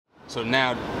So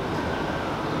now,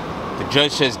 the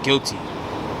judge says guilty.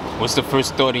 What's the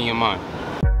first thought in your mind?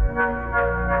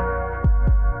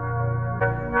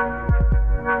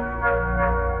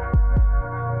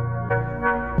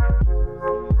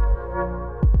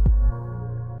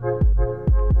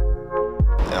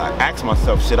 I asked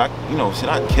myself, should I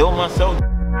kill myself?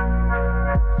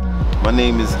 My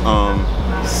name is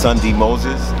Sundhe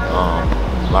Moses.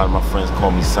 A lot of my friends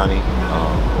call me Sonny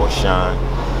or Shine.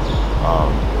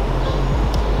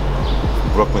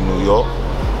 Brooklyn, New York,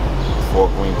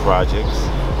 Fort Greene Projects.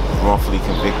 Wrongfully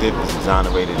convicted, was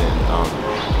exonerated in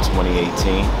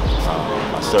 2018.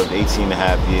 I served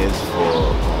 18.5 years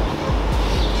for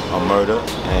a murder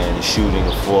and a shooting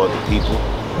of 4 other people.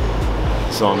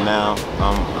 So now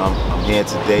I'm here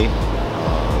today,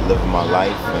 living my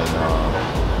life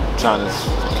and trying to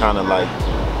kind of like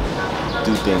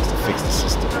do things to fix the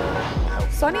system.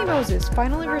 Sundhe Moses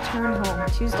finally returned home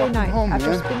Tuesday night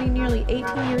after spending nearly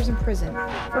 18 years in prison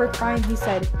for a crime he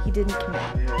said he didn't commit.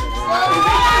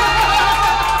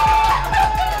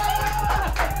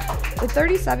 The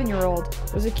 37-year-old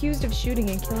was accused of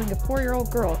shooting and killing a 4-year-old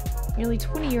girl nearly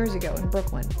 20 years ago in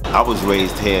Brooklyn. I was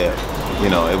raised here,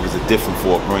 it was a different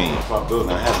Fort Greene. My building,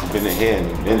 I haven't been in here in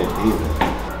a minute either.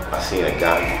 I seen a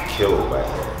guy get killed right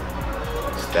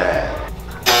here, stabbed.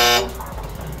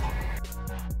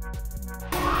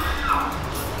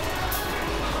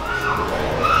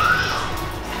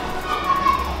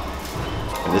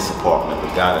 In this apartment, the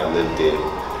guy that lived there,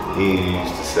 he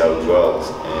used to sell drugs,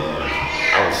 and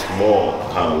I was small,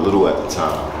 kind of little at the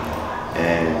time,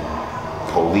 and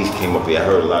police came up here. I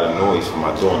heard a lot of noise from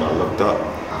my door, and I looked up.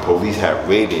 Police had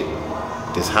raided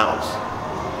this house,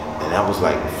 and that was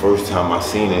like the first time I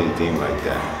seen anything like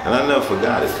that. And I never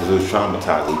forgot it because it was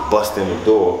traumatized. They bust in the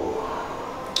door,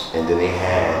 and then they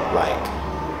had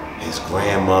like his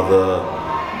grandmother,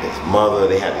 his mother,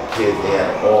 they had the kids, they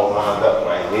had it all lined up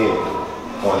right here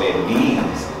on their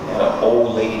knees, and an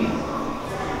old lady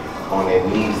on their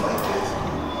knees like this.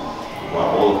 While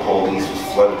all the police was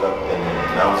flooded up in there,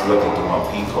 and I was looking through my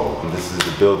peephole. This is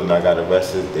the building I got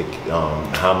arrested. The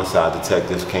homicide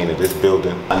detectives came to this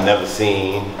building. I never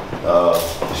seen the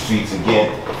streets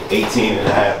again,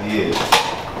 18.5 years.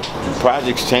 The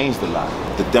projects changed a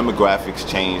lot. The demographics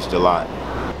changed a lot.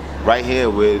 Right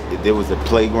here where there was a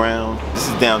playground, this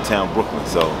is downtown Brooklyn,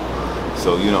 so a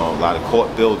lot of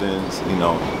court buildings,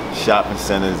 shopping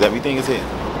centers, everything is here.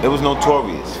 It was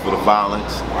notorious for the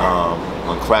violence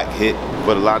when crack hit,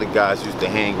 but a lot of guys used to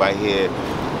hang right here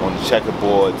on the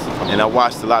checkerboards, and I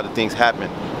watched a lot of things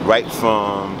happen right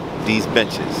from these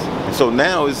benches. And so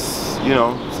now it's,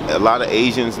 a lot of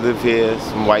Asians live here,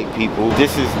 some white people.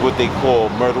 This is what they call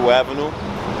Myrtle Avenue,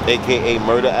 AKA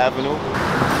Murder Avenue.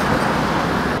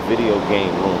 Video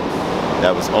game room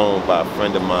that was owned by a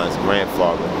friend of mine's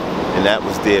grandfather. And that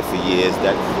was there for years.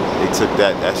 They took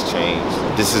that, that's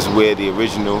changed. This is where the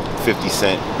original 50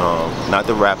 Cent, not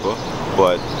the rapper,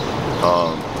 but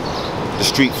the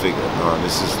street figure.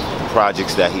 This is the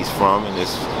projects that he's from, and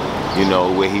this,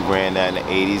 where he ran that in the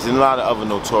 80s. And a lot of other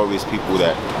notorious people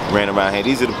that ran around here.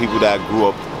 These are the people that I grew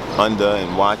up under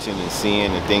and watching and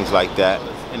seeing and things like that.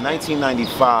 In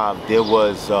 1995, there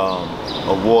was an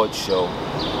award show.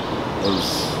 It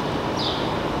was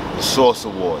the Source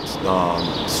Awards.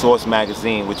 Source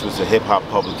magazine, which was a hip-hop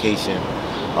publication,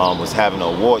 was having an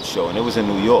award show, and it was in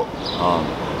New York.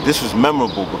 This was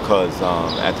memorable because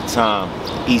at the time,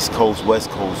 East Coast, West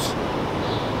Coast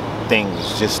thing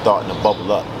was just starting to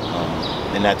bubble up.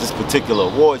 And at this particular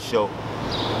award show,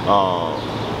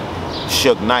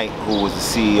 Suge Knight, who was the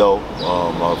CEO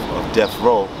of Death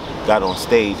Row, got on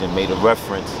stage and made a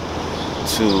reference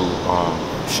to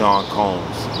Sean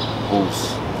Combs,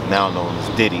 who's now known as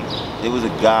Diddy. There was a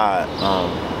guy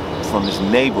from his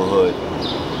neighborhood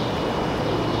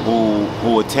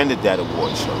who attended that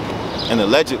award show. And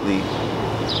allegedly,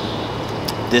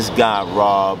 this guy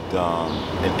robbed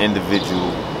an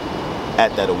individual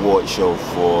at that award show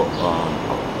for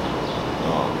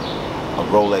a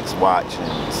Rolex watch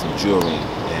and some jewelry.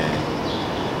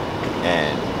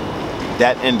 And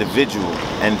that individual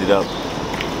ended up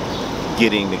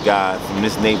getting the guy from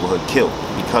this neighborhood killed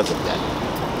because of that.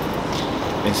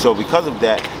 And so because of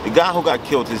that, the guy who got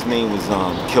killed, his name was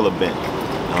Killer Ben.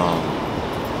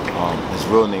 His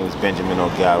real name was Benjamin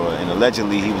O'Gara, and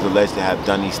allegedly he was alleged to have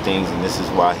done these things, and this is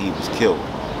why he was killed.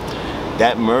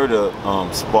 That murder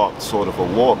sparked sort of a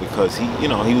war because he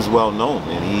was well known,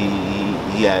 and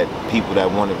he had people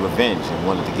that wanted revenge and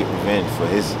wanted to get revenge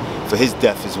for his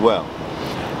death as well.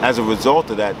 As a result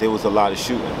of that, there was a lot of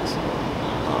shootings.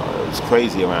 It was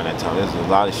crazy around that time. There was a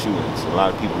lot of shootings. A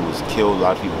lot of people was killed. A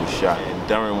lot of people was shot. And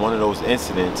during one of those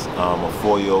incidents, a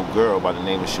 4-year-old girl by the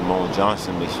name of Shimon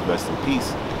Johnson, may she rest in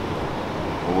peace,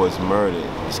 was murdered,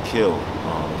 was killed.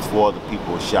 4 other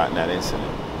people were shot in that incident.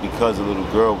 Because a little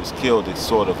girl was killed, it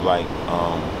sort of like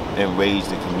enraged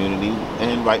the community,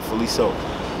 and rightfully so.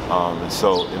 And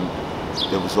so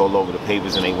it was all over the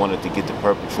papers, and they wanted to get the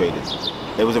perpetrators.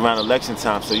 It was around election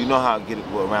time, so you know how I get it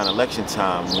around election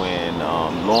time when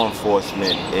law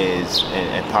enforcement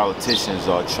and politicians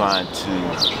are trying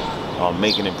to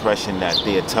make an impression that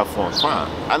they're tough on crime.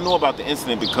 I know about the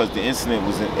incident because the incident it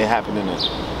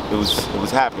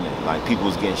was happening. Like, people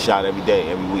was getting shot every day,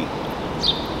 every week.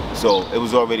 So it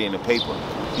was already in the paper.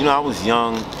 You know, I was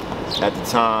young at the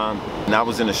time, and I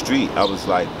was in the street. I was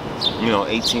like,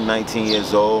 18, 19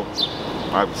 years old.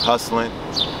 I was hustling,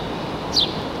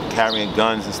 carrying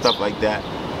guns and stuff like that.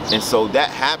 And so that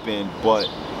happened, but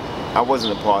I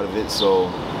wasn't a part of it,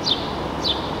 so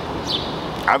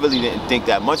I really didn't think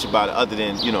that much about it, other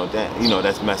than,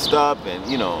 that's messed up, and,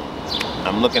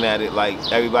 I'm looking at it like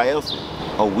everybody else did.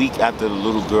 A week after the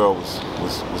little girl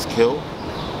was killed,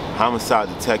 homicide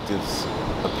detectives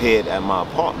appeared at my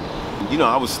apartment.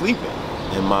 I was sleeping,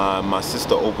 and my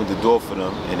sister opened the door for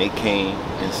them, and they came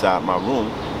inside my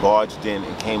room, barged in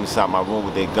and came inside my room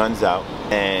with their guns out,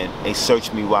 and they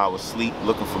searched me while I was asleep,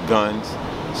 looking for guns.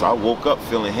 So I woke up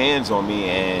feeling hands on me,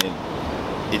 and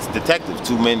it's detectives,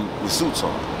 2 men with suits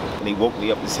on. And they woke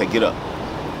me up and said, "Get up.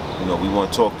 We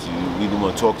want to talk to you. We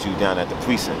want to talk to you down at the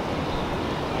precinct."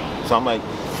 So I'm like,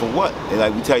 "For what?" They're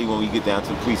like, "We tell you when we get down to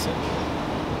the precinct."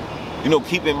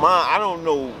 Keep in mind, I don't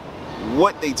know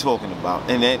what they talking about,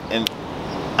 and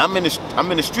I'm in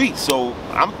the street, so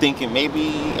I'm thinking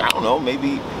maybe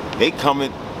they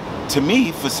coming to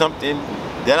me for something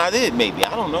that I did, maybe,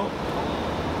 I don't know.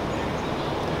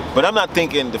 But I'm not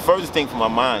thinking, the furthest thing from my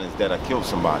mind is that I killed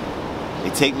somebody. They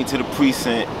take me to the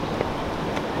precinct.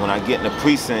 When I get in the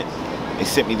precinct, they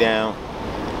sit me down,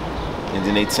 and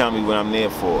then they tell me what I'm there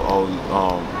for.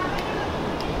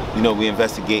 We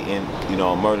investigating,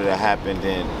 a murder that happened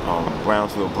in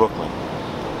Brownsville, Brooklyn.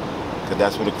 Because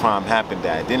that's where the crime happened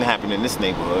at. It didn't happen in this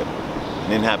neighborhood. It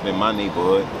didn't happen in my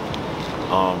neighborhood.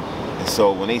 And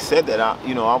so when they said that, I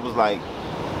was like,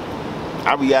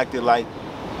 I reacted like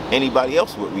anybody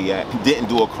else would react who didn't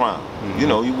do a crime.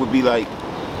 Mm-hmm. You would be like,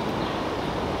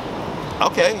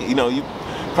 okay, you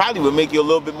probably would make you a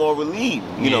little bit more relieved.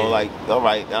 Like, all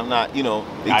right, I'm not, they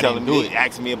telling me,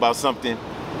 asking me about something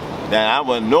that I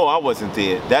wouldn't know, I wasn't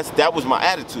there. That was my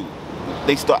attitude.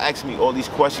 They start asking me all these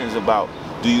questions about,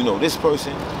 do you know this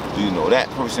person? Do you know that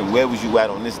person? Where was you at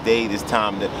on this day, this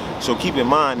time? So keep in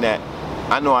mind that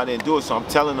I know I didn't do it, so I'm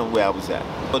telling them where I was at.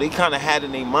 So they kind of had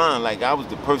in their mind like I was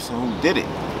the person who did it.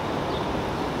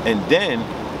 And then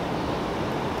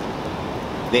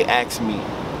they asked me,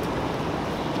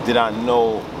 did I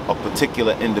know a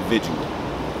particular individual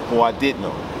who I did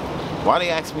know? Why they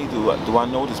ask me, do I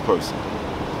know this person?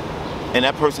 And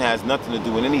that person has nothing to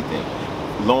do with anything.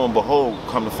 Lo and behold,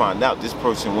 come to find out, this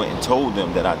person went and told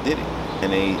them that I did it.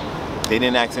 And they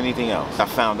didn't ask anything else. I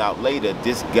found out later,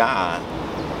 this guy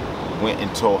went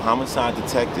and told homicide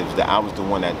detectives that I was the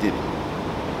one that did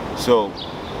it. So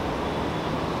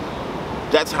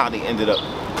that's how they ended up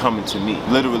coming to me.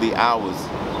 Literally hours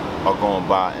are going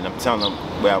by, and I'm telling them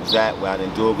where I was at, where I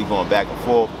didn't do it. We going back and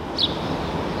forth.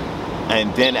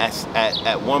 And then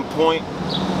at one point,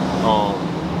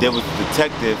 there was a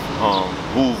detective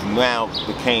who now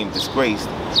became disgraced.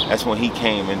 That's when he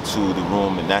came into the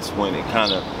room, and that's when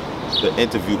the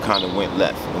interview kind of went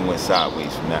left and went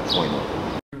sideways from that point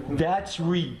on. That's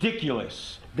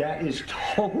ridiculous. That is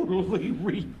totally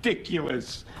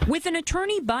ridiculous. With an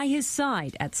attorney by his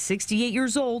side, at 68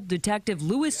 years old, Detective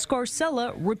Louis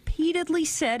Scarcella repeatedly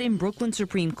said in Brooklyn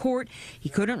Supreme Court he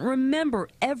couldn't remember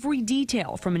every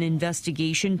detail from an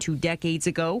investigation 2 decades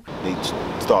ago. They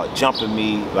start jumping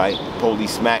me, like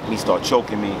police smacked me, start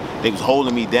choking me. They was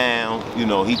holding me down. He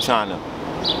trying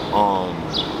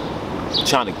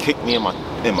to kick me in my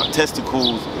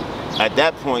testicles. At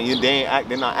that point,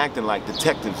 they're not acting like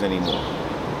detectives anymore.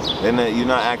 You're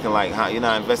not acting like you're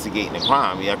not investigating a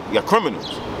crime. You're criminals.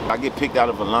 I get picked out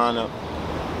of a lineup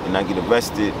and I get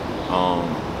arrested.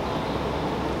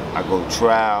 I go to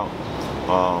trial.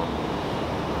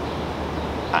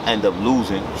 I end up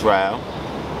losing trial,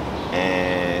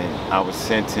 and I was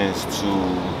sentenced to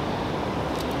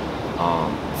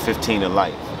 15 to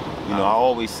life. I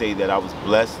always say that I was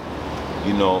blessed.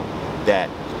 That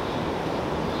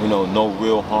no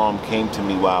real harm came to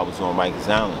me while I was on Rikers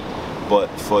Island. But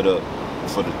for the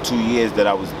 2 years that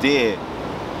I was there,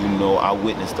 I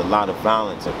witnessed a lot of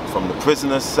violence from the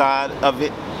prisoner side of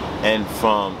it and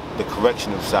from the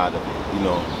correctional side of it,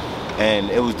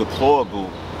 And it was deplorable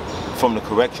from the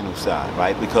correctional side,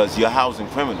 right? Because you're housing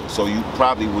criminals, so you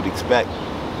probably would expect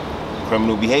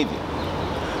criminal behavior.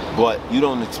 But you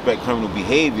don't expect criminal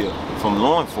behavior from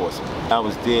law enforcement. I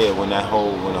was there when the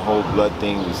whole blood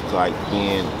thing was like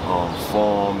being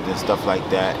formed and stuff like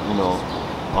that, you know.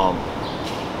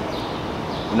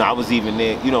 I was even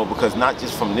there, you know, because not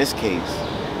just from this case,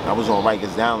 I was on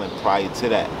Rikers Island prior to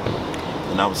that.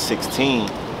 When I was 16,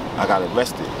 I got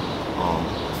arrested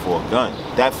for a gun.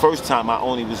 That first time I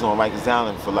only was on Rikers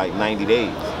Island for like 90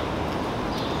 days,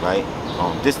 right?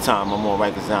 This time I'm on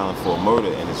Rikers Island for a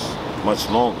murder, and it's much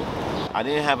longer. I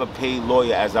didn't have a paid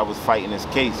lawyer as I was fighting this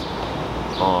case.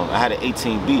 I had an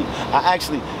 18B. I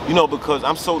actually, you know, because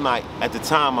I'm so naive, at the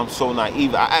time I'm so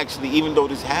naive, I actually, even though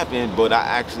this happened, but I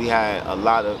actually had a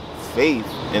lot of faith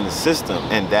in the system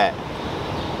and that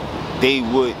they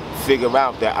would figure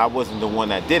out that I wasn't the one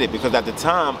that did it. Because at the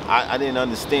time, I didn't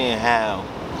understand how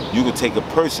you could take a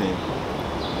person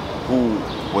who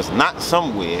was not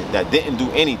somewhere, that didn't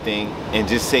do anything, and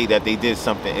just say that they did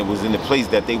something. It was in the place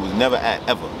that they was never at,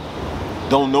 ever.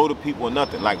 Don't know the people or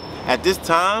nothing. Like, at this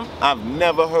time, I've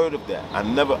never heard of that.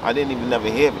 I didn't even never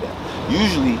hear of that.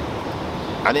 Usually,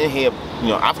 I didn't hear, you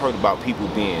know, I've heard about people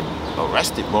being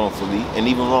arrested wrongfully and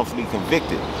even wrongfully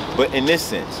convicted. But in this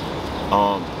sense,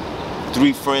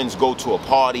 3 friends go to a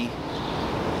party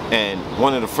and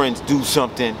one of the friends do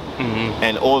something,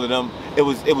 and all of them, it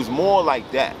was more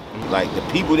like that. Like the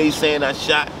people they saying I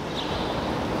shot,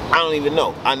 I don't even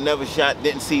know. I never shot,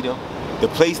 didn't see them. The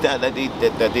place that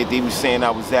they were saying I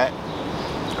was at,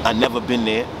 I never been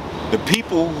there. The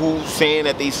people who saying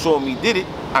that they saw me did it,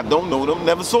 I don't know them,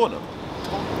 never saw them.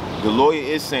 The lawyer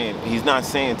is saying, he's not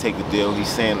saying take a deal, he's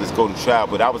saying let's go to trial,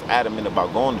 but I was adamant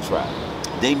about going to trial.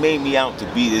 They made me out to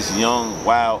be this young,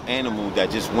 wild animal that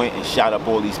just went and shot up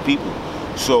all these people.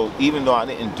 So even though I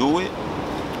didn't do it,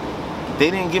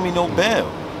 they didn't give me no bail.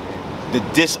 The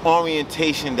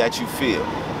disorientation that you feel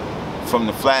from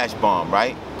the flash bomb,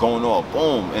 right? Going off,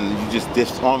 boom, and you just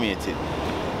disoriented.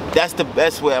 That's the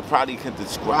best way I probably could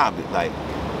describe it. Like,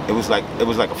 it was like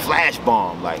a flash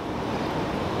bomb. Like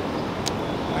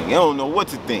you don't know what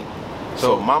to think.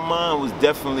 So my mind was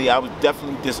definitely, I was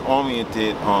definitely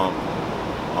disoriented.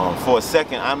 For a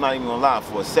second, I'm not even gonna lie,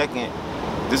 for a second,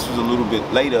 this was a little bit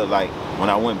later, like when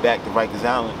I went back to Rikers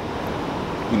Island,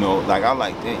 you know, like I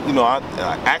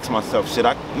asked myself, should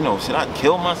I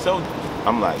kill myself?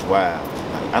 I'm like, wow,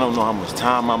 like, I don't know how much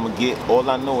time I'm gonna get. All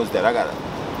I know is that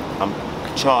I'm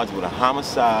charged with a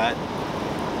homicide,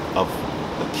 of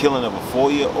the killing of a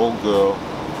 4-year-old girl,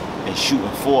 and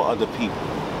shooting 4 other people.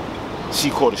 She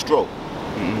caught a stroke.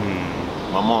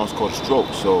 My mom's caught a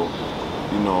stroke, so,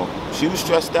 you know, she was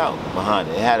stressed out behind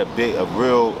it. It had a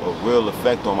real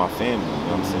effect on my family, you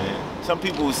know what I'm saying? Some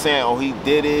people were saying, oh, he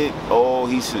did it, oh,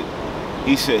 he should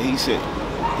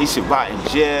rot in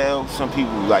jail. Some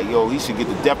people were like, yo, he should get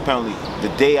the death penalty.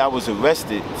 The day I was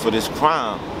arrested for this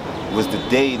crime was the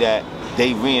day that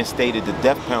they reinstated the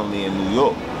death penalty in New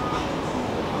York.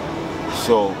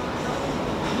 So,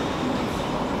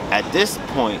 at this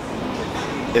point,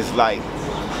 it's like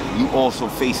you also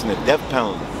facing a death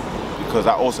penalty, because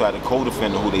I also had a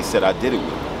co-defendant who they said I did it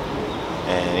with,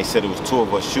 and they said it was 2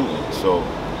 of us shooting.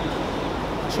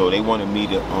 So they wanted me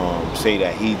to say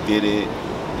that he did it,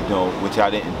 you know, which I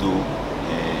didn't do,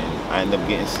 and I ended up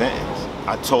getting sentenced.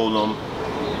 I told them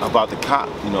about the cop,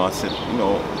 you know, I said, you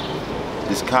know,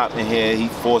 this cop in here, he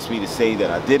forced me to say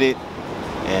that I did it,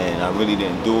 and I really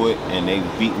didn't do it, and they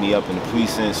beat me up in the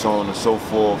precinct, so on and so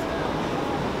forth.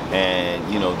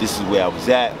 And, you know, this is where I was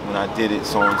at when I did it,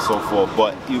 so on and so forth.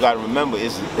 But you gotta remember,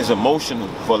 it's emotional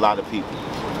for a lot of people,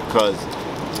 because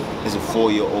it's a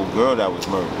 4-year-old girl that was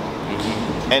murdered.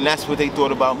 And that's what they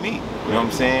thought about me, you know what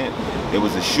I'm saying? There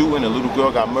was a shooting, a little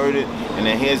girl got murdered, and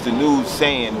then here's the news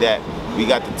saying that we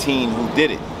got the teen who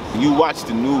did it. When you watch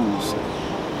the news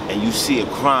and you see a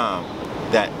crime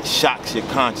that shocks your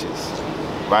conscience,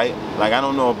 right? Like, I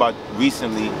don't know about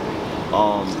recently,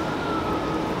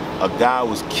 a guy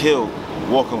was killed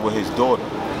walking with his daughter,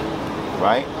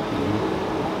 right?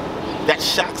 That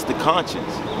shocks the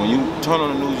conscience. When you turn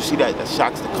on the news, you see that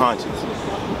shocks the conscience.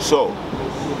 So,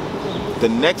 the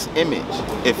next image,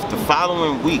 if the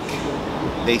following week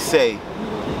they say,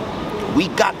 we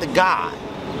got the guy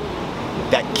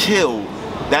that killed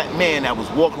that man that was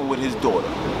walking with his daughter,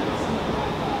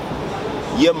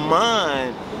 your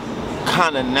mind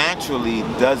kind of naturally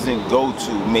doesn't go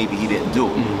to maybe he didn't do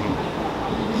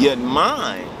it. Your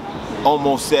mind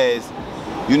almost says,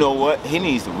 you know what, he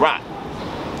needs to rot.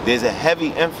 There's a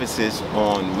heavy emphasis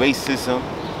on racism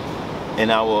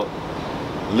in our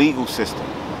legal system.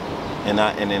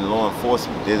 and in law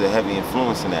enforcement. There's a heavy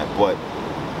influence in that, but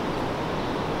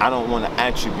I don't want to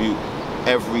attribute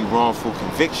every wrongful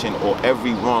conviction or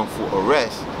every wrongful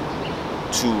arrest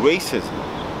to racism.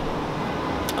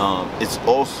 It's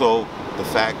also the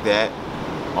fact that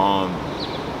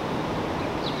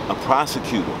a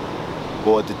prosecutor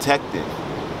or a detective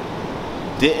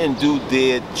didn't do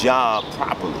their job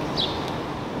properly.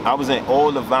 I was in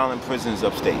all the violent prisons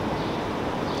upstate.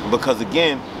 Because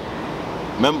again,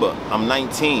 remember, I'm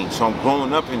 19, so I'm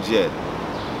growing up in jail.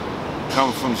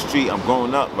 Coming from the street, I'm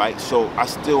growing up, right? So I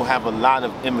still have a lot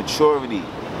of immaturity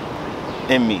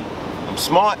in me. I'm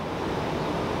smart,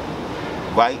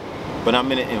 right? But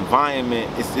I'm in an environment,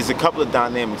 it's a couple of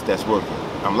dynamics that's working.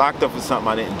 I'm locked up for something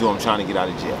I didn't do, I'm trying to get out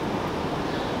of jail,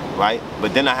 right?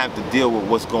 But then I have to deal with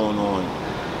what's going on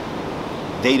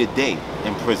day to day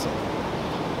in prison,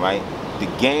 right? The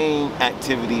gang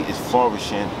activity is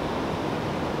flourishing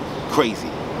crazy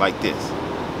like this.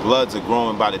 Bloods are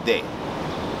growing by the day.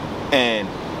 And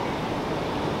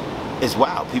it's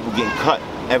wild, people getting cut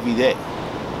every day.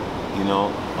 You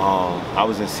know, I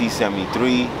was in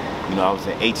C-73, you know, I was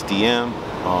in HDM,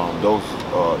 those,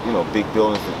 you know, big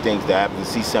buildings and things that happen in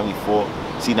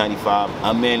C-74, C-95.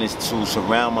 I managed to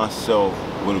surround myself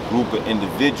with a group of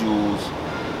individuals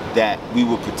that we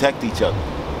would protect each other,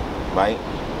 right?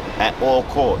 At all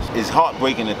costs. It's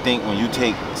heartbreaking to think when you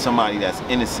take somebody that's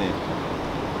innocent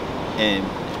and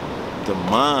the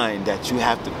mind that you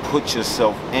have to put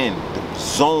yourself in, the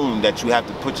zone that you have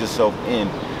to put yourself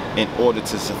in order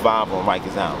to survive on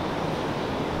Rikers Island.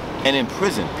 And in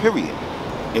prison, period.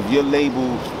 If you're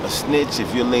labeled a snitch,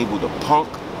 if you're labeled a punk,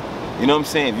 you know what I'm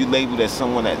saying? If you're labeled as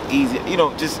someone that's easy, you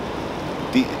know, just,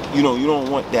 you know, you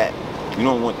don't want that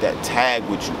tag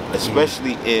with you,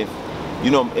 especially if,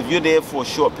 you know, if you're there for a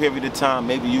short period of time,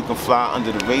 maybe you can fly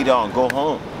under the radar and go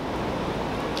home.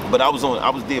 But I was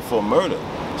there for a murder.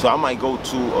 So I might go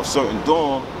to a certain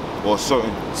dorm or a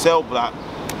certain cell block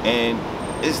and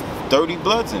it's 30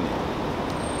 bloods in there.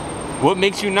 What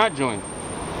makes you not join?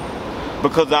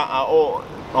 Because I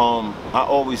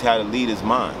always had a leader's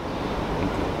mind.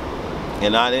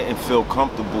 And I didn't feel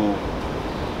comfortable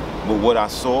with what I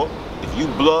saw. If you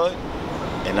blood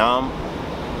and I'm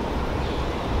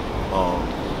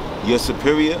your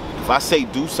superior, if I say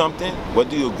do something,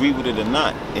 whether you agree with it or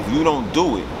not, if you don't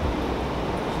do it,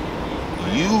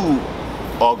 you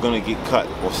are gonna get cut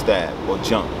or stabbed or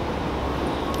jumped.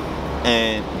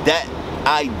 And that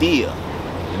idea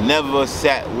never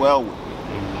sat well with me.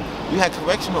 You had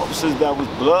correctional officers that was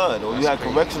blood, or you had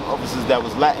correctional officers that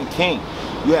was Latin King.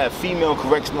 You had female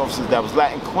correctional officers that was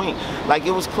Latin Queen. Like,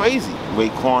 it was crazy.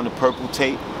 Raekwon, the purple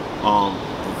tape,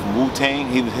 from Wu-Tang,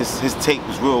 his tape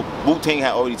was real. Wu-Tang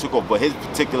had already took off, but his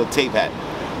particular tape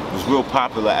was real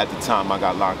popular at the time I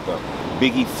got locked up.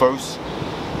 Biggie first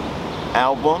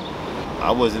album,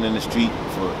 I wasn't in the street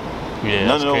for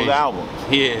none of those albums.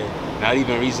 Yeah, not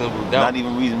even Reasonable Doubt. Not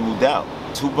even Reasonable Doubt.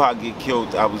 Tupac get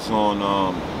killed, I was on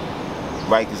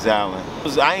Rikers Island.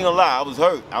 I ain't gonna lie, I was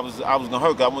hurt. I was gonna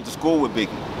hurt because I went to school with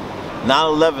Biggie.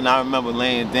 9/11, I remember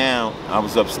laying down. I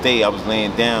was upstate. I was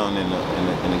laying down, and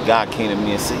the guy came to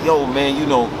me and said, "Yo, man, you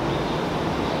know,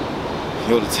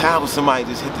 the towers. Somebody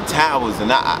just hit the towers."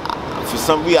 And I for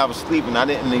some reason, I was sleeping. I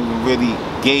didn't even really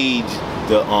gauge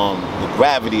the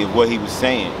gravity of what he was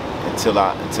saying until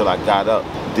I got up.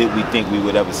 Did we think we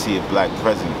would ever see a black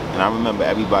president? And I remember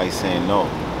everybody saying no.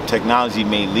 Technology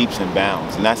made leaps and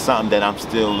bounds, and that's something that I'm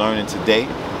still learning today.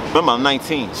 Remember, I'm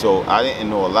 19, so I didn't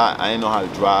know a lot. I didn't know how to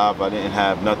drive. I didn't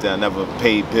have nothing. I never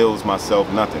paid bills myself,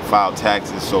 nothing, filed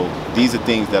taxes. So these are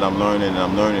things that I'm learning, and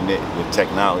I'm learning it with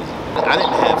technology. I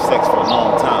didn't have sex for a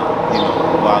long time, you know,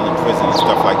 while in prison and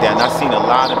stuff like that. And I've seen a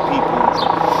lot of people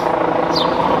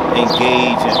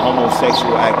engage in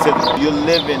homosexual activity. You're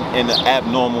living in an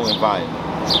abnormal environment,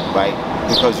 right?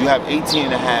 Because you have 18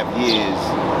 and a half years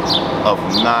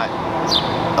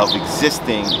of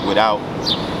existing without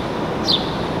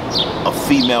a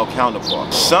female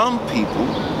counterpart. Some people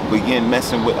begin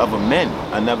messing with other men.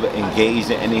 I never engaged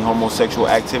in any homosexual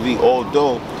activity,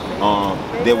 although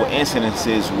there were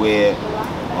incidences where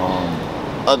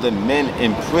other men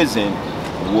in prison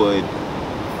would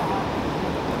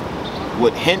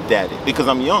hint at it, because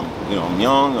I'm young. You know, I'm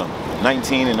young, I'm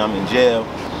 19 and I'm in jail.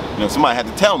 You know, somebody had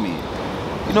to tell me,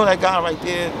 you know, that guy right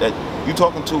there that you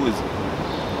talking to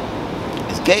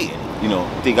is gay. You know,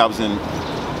 I think I was in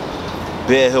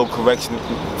Bear Hill Correctional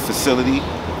Facility,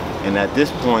 and at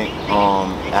this point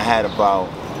I had about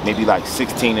maybe like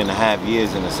 16 and a half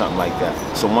years in or something like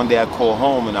that. So one day I called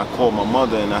home and I called my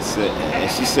mother and I said,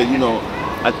 and she said, you know,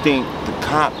 I think the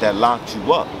cop that locked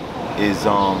you up is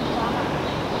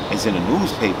is in the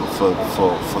newspaper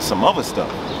for some other stuff.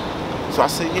 So I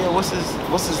said, yeah, what's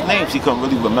his name? She couldn't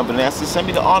really remember the name. I said, send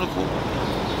me the article.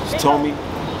 She told me.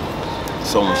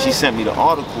 So when she sent me the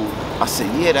article, I said,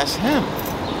 yeah, that's him.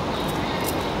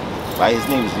 Like, his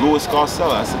name is Louis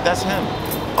Scarcella. I said, that's him.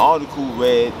 The article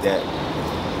read that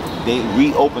they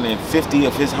reopening 50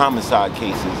 of his homicide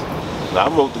cases. I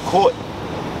wrote the court,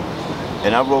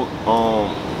 and I wrote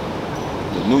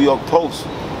the New York Post,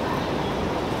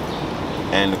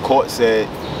 and the court said,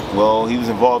 well, he was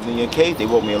involved in your case. They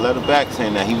wrote me a letter back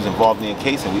saying that he was involved in your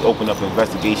case, and we opened up an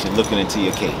investigation looking into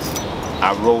your case.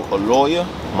 I wrote a lawyer.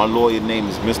 My lawyer name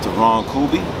is Mr.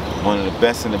 Wrongfully, one of the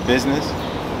best in the business.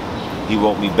 He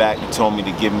wrote me back and told me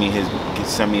to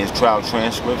send me his trial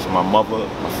transcripts. My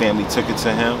family took it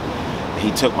to him.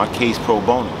 He took my case pro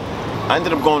bono. I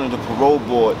ended up going to the parole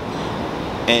board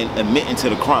and admitting to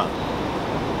the crime.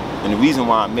 And the reason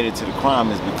why I admitted to the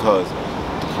crime is because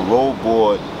the parole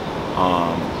board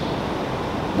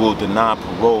will deny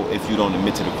parole if you don't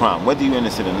admit to the crime. Whether you're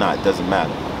innocent or not, it doesn't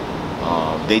matter.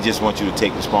 They just want you to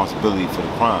take responsibility for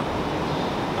the crime,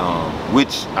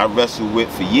 which I wrestled with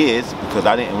for years because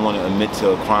I didn't want to admit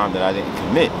to a crime that I didn't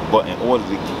commit. But in order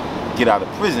to get out of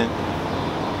prison,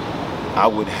 I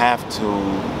would have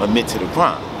to admit to the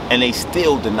crime. And they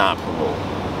still deny parole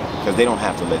because they don't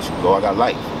have to let you go. I got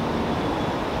life.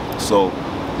 So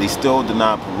they still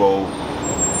deny parole.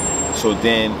 So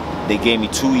then they gave me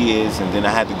 2 years, and then I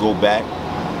had to go back.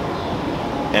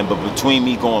 But between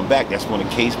me going back, that's when the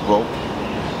case broke.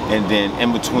 And then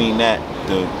in between that,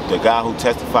 the guy who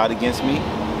testified against me,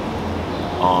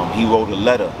 he wrote a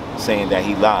letter saying that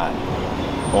he lied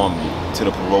on me to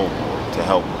the parole board to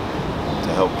help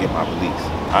get my release.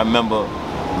 I remember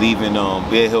leaving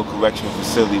Bear Hill Correctional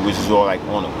Facility, which is all like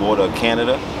on the border of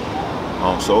Canada.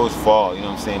 So it was far, you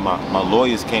know what I'm saying? My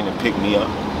lawyers came and picked me up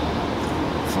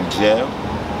from jail,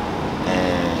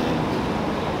 and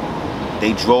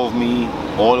they drove me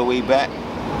all the way back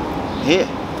here,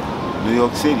 New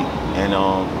York City, and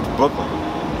Brooklyn.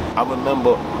 I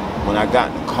remember when I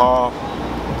got in the car,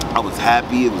 I was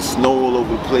happy. It was snow all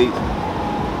over the place,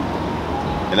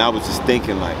 and I was just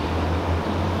thinking like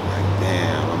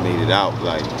damn, I made it out.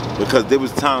 Like, because there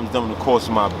was times during the course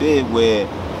of my bid where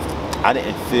I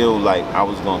didn't feel like I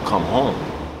was gonna come home.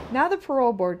 Now the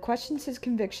parole board questions his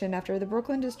conviction after the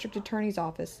Brooklyn District Attorney's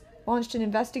Office launched an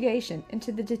investigation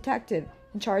into the detective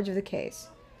in charge of the case.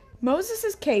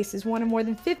 Moses' case is one of more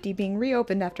than 50 being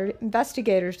reopened after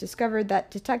investigators discovered that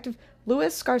Detective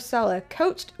Louis Scarcella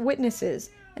coached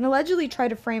witnesses and allegedly tried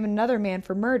to frame another man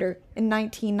for murder in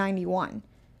 1991.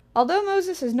 Although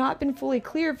Moses has not been fully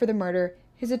cleared for the murder,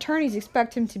 his attorneys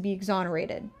expect him to be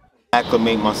exonerated.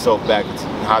 Acclimate myself back into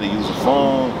how to use a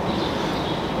phone.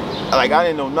 Like, I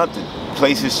didn't know nothing.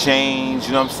 Places changed,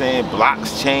 you know what I'm saying?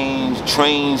 Blocks changed,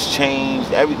 trains changed,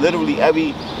 literally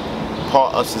every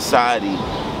part of society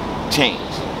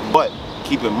changed. But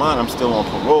keep in mind, I'm still on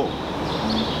parole.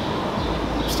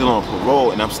 I'm still on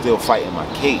parole, and I'm still fighting my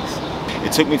case.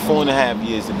 It took me 4.5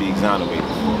 years to be exonerated.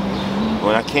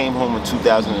 When I came home in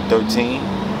 2013,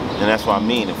 and that's what I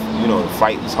mean, you know, the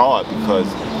fight was hard because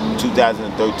in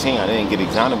 2013 I didn't get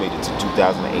exonerated until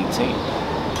 2018.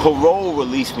 Parole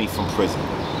released me from prison,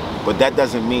 but that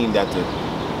doesn't mean that the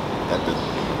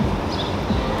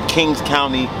Kings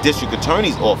County District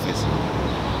Attorney's Office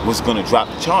was going to drop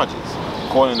the charges.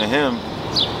 According to him,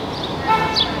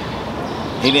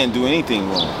 he didn't do anything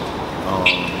wrong.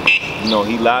 You know,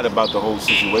 he lied about the whole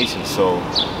situation.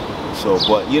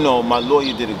 But you know, my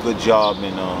lawyer did a good job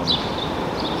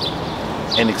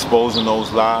in exposing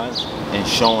those lies and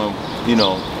showing, you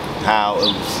know, how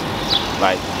it was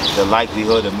like the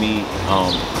likelihood of me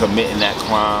committing that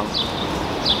crime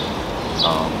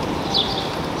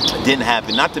didn't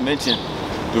happen. Not to mention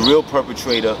the real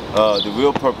perpetrator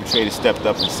stepped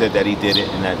up and said that he did it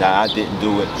and that I didn't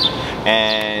do it.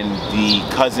 And the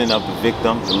cousin of the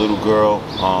victim, the little girl,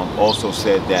 also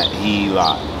said that he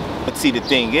lied. But see, the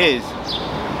thing is,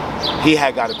 he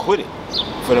had got acquitted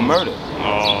for the murder.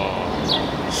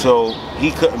 So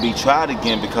he couldn't be tried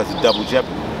again because of double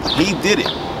jeopardy. He did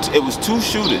it. It was 2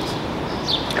 shooters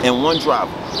and 1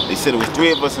 driver. They said it was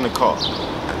 3 of us in the car.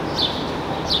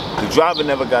 The driver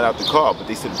never got out the car, but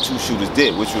they said the 2 shooters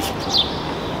did, which was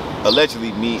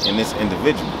allegedly me and this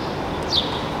individual.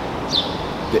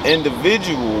 The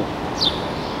individual,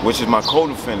 which is my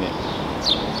co-defendant,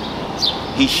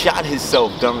 he shot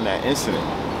himself during that incident.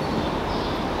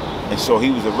 And so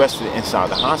he was arrested inside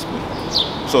the hospital.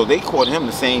 So they caught him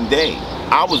the same day.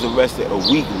 I was arrested a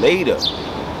week later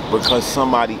because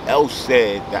somebody else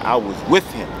said that I was with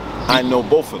him. I know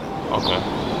both of them. Okay.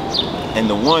 And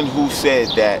the one who said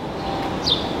that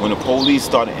when the police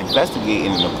started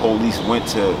investigating and the police went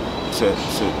to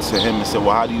him and said,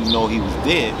 well, how do you know he was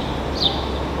dead?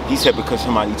 He said, because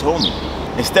somebody told me.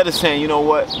 Instead of saying, you know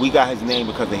what, we got his name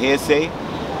because of hearsay,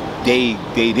 they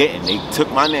didn't. They took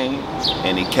my name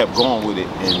and they kept going with it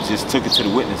and just took it to the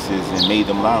witnesses and made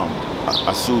them lie on me.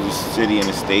 I sued the city and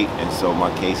the state, and so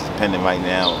my case is pending right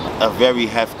now. A very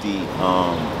hefty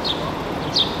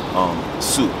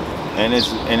suit, and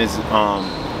it's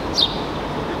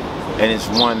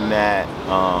one that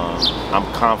I'm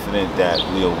confident that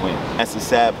we'll win. That's the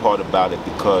sad part about it,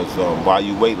 because while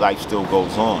you wait, life still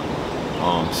goes on.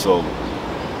 So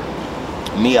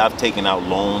me, I've taken out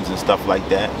loans and stuff like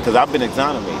that because I've been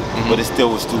exonerated, but it still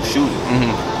was still shooting.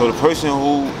 So the person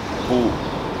who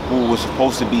was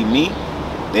supposed to be me,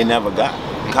 they never got.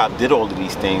 The cop did all of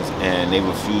these things and they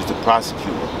refused to prosecute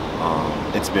him.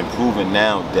 It's been proven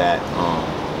now that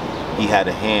he had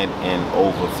a hand in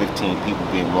over 15 people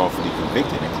being wrongfully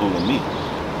convicted, including me.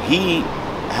 He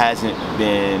hasn't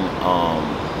been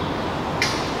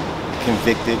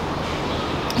convicted.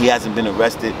 He hasn't been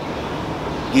arrested.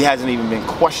 He hasn't even been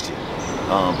questioned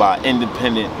by an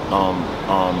independent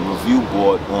review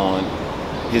board on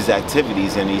his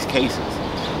activities in these cases.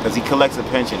 Because he collects a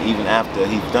pension even after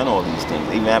he's done all these things,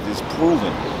 even after it's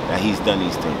proven that he's done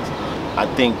these things. I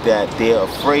think that they're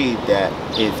afraid that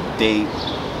if they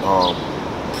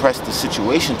press the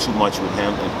situation too much with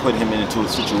him and put him into a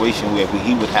situation where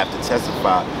he would have to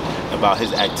testify about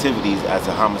his activities as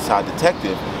a homicide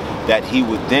detective, that he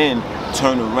would then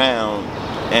turn around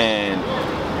and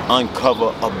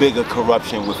uncover a bigger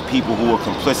corruption with people who were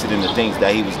complicit in the things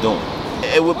that he was doing.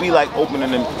 It would be like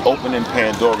opening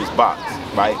Pandora's box,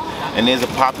 right? And there's a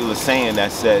popular saying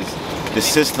that says the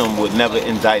system would never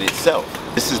indict itself.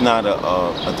 This is not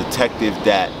a detective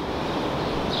that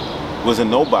was a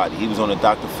nobody. He was on a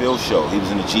Dr. Phil show. He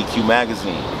was in the GQ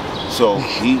magazine. So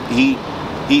he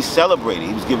celebrated.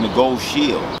 He was given a gold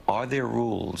shield. Are there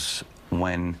rules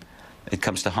when it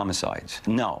comes to homicides?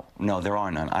 No, there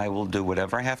are none. I will do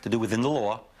whatever I have to do within the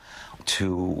law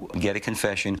to get a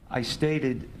confession. I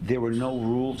stated there were no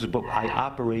rules, but I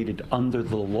operated under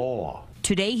the law.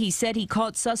 Today, he said he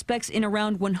caught suspects in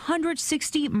around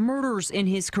 160 murders in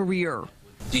his career.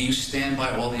 Do you stand by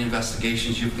all the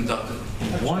investigations you've conducted?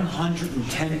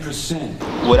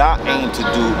 110%. What I aim to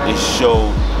do is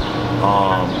show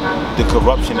the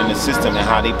corruption in the system and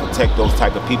how they protect those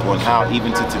type of people, and how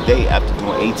even to today, after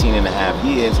doing 18 and a half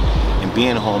years and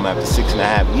being home after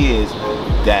 6.5 years,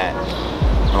 that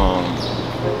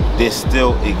there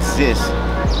still exists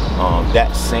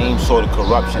that same sort of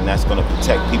corruption that's going to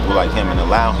protect people like him and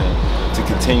allow him to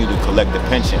continue to collect the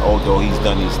pension, although he's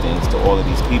done these things to all of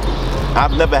these people.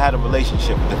 I've never had a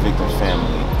relationship with the victim's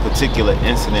family. Particular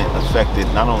incident affected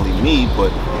not only me,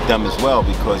 but them as well,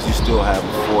 because you still have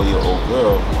a 4-year-old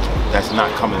girl that's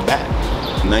not coming back.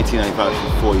 In 1995,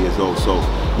 she's 4 years old, so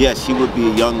yes, she would be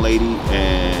a young lady,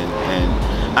 and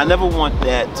I never want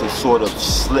that to sort of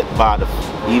slip by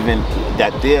even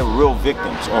that they're real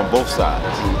victims on both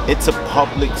sides. It's a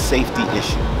public safety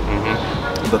issue.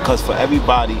 Because for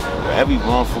everybody, for every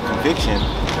wrongful conviction,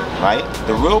 right,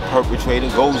 the real perpetrator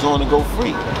goes on to go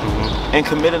free and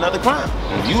commit another crime.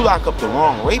 If you lock up the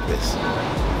wrong rapist,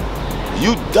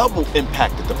 you double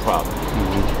impacted the problem.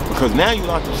 Because now you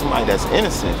locked up somebody that's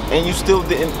innocent, and you still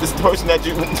didn't, this person that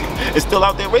you is still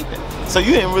out there raping. So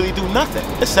you didn't really do nothing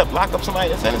except lock up somebody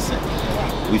that's innocent.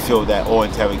 We feel that all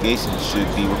interrogations should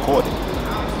be recorded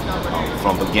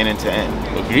from beginning to end.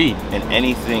 Agreed. And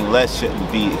anything less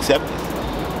shouldn't be accepted.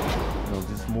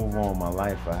 Just move on with my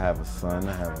life. I have a son.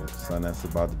 I have a son that's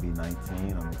about to be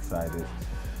 19. I'm excited to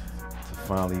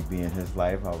finally be in his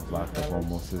life. I was locked up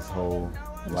almost his whole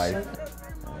life.